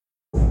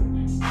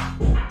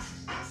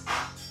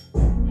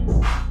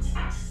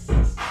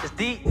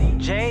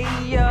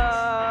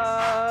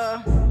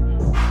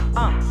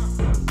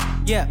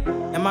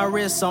and my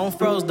wrist on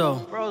froze though.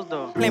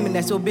 Claiming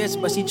that's your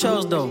bitch, but she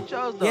chose though.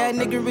 Yeah,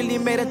 nigga really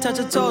made her touch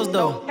her toes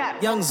though.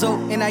 Young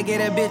Zoe, and I get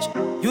that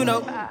bitch, you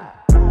know.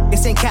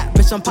 This ain't cat,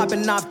 bitch, I'm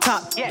popping off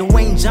top.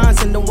 Dwayne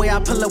Johnson, the way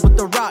I pull up with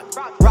the rock.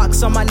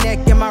 Rocks on my neck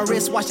and my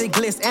wrist, watch it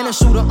glitz. And a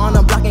shooter on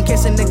the block in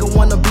case a nigga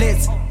wanna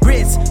blitz.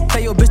 Grits,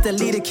 tell your bitch to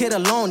leave the kid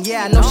alone.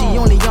 Yeah, I know she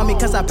only on me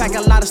cause I pack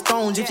a lot of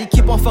stones. If she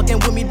keep on fucking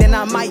with me, then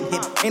I might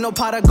hit. Ain't no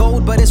pot of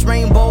gold, but it's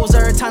rainbows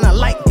every time the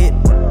light hit.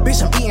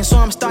 Bitch, I'm eating, so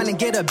I'm starting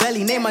to get a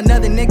belly. Name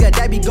another nigga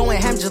that be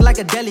going ham just like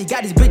a deli.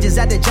 Got these bitches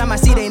at the jam, I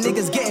see they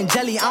niggas getting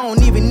jelly. I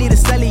don't even need a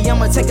celly,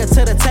 I'ma take her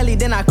to the telly,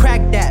 then I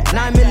crack that.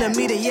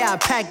 9mm, yeah, I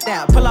pack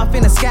that. Pull off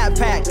in a scat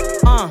pack.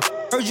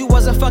 Heard you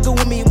wasn't fucking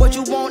with me, what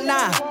you want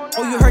now?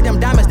 Oh, you heard them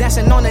diamonds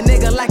dancing on a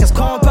nigga like it's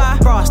corn pie?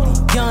 Frosty,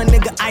 young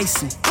nigga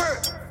icy.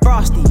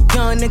 Frosty,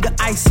 young nigga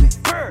icy.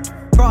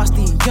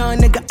 Frosty, young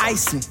nigga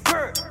icy.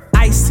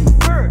 Icy,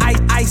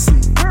 icy.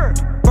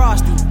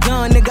 Frosty,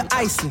 young nigga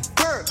icy.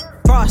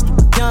 Frosty,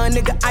 young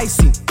nigga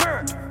icy.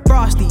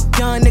 Frosty,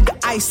 young nigga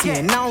icy.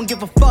 And I don't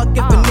give a fuck if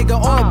a nigga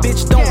or a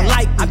bitch don't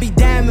like me. I be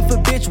damn if a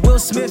bitch Will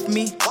Smith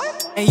me.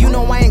 And you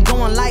know I ain't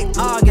going like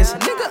August.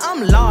 Nigga,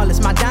 I'm lawless.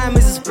 My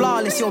diamonds is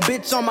flawless. Your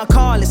bitch on my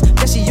call list.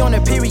 Yeah, she on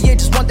her period,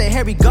 just want that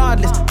hair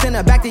regardless. Send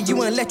her back to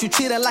you and let you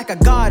treat her like a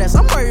goddess.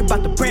 I'm worried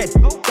about the bread.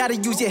 Gotta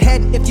use your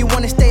head if you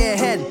wanna stay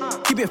ahead.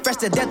 Keep it fresh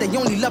to death, they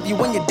only love you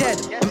when you're dead.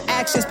 Them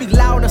actions speak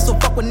louder, so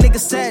fuck what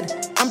niggas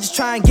said. I'm just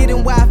trying to get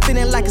in where I fit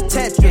in like a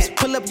Tetris.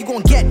 Pull up, you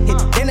gon' get hit.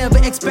 They never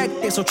expect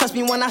it, so trust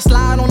me when I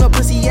slide on a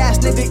pussy ass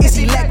nigga, it's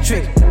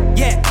electric.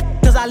 Yeah,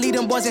 cause I lead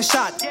them boys in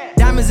shot.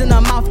 Diamonds in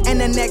the mouth and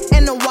the neck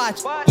and the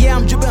watch. Yeah,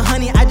 I'm dripping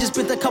honey, I just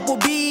spent a couple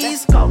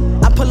B's.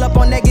 I pull up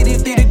on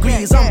 -3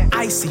 degrees. I'm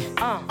icy,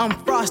 I'm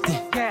frosty,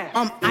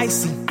 I'm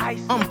icy,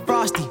 I'm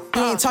frosty.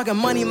 You ain't talking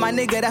money, my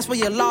nigga, that's where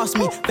you lost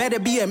me. Better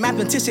be a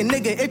mathematician,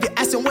 nigga, if you're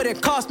asking what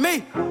it cost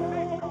me.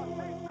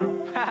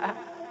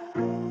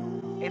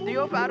 Hey,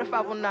 305 to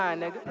 509,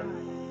 nigga.